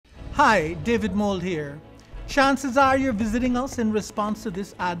Hi, David Mold here. Chances are you're visiting us in response to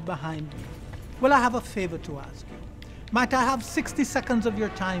this ad behind me. Well, I have a favor to ask you. Might I have 60 seconds of your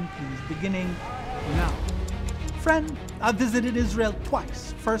time, please, beginning now? Friend, I visited Israel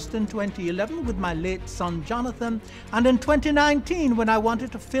twice, first in 2011 with my late son Jonathan, and in 2019 when I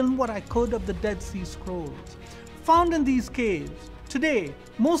wanted to film what I could of the Dead Sea Scrolls. Found in these caves, today,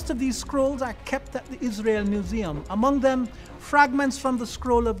 most of these scrolls are kept at the Israel Museum, among them fragments from the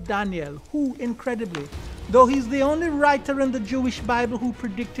scroll of Daniel, who, incredibly, though he's the only writer in the Jewish Bible who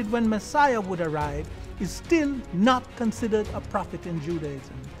predicted when Messiah would arrive, is still not considered a prophet in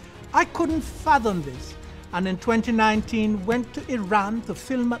Judaism. I couldn't fathom this, and in 2019 went to Iran to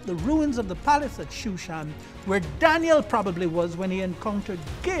film at the ruins of the palace at Shushan, where Daniel probably was when he encountered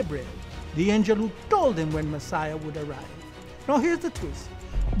Gabriel, the angel who told him when Messiah would arrive. Now here's the twist.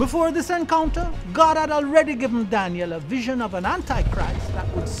 Before this encounter, God had already given Daniel a vision of an antichrist that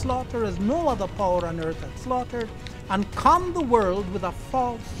would slaughter as no other power on earth had slaughtered and calm the world with a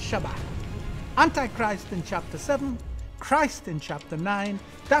false Shabbat. Antichrist in chapter 7, Christ in chapter 9,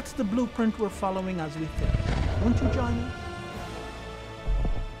 that's the blueprint we're following as we think. Won't you join us?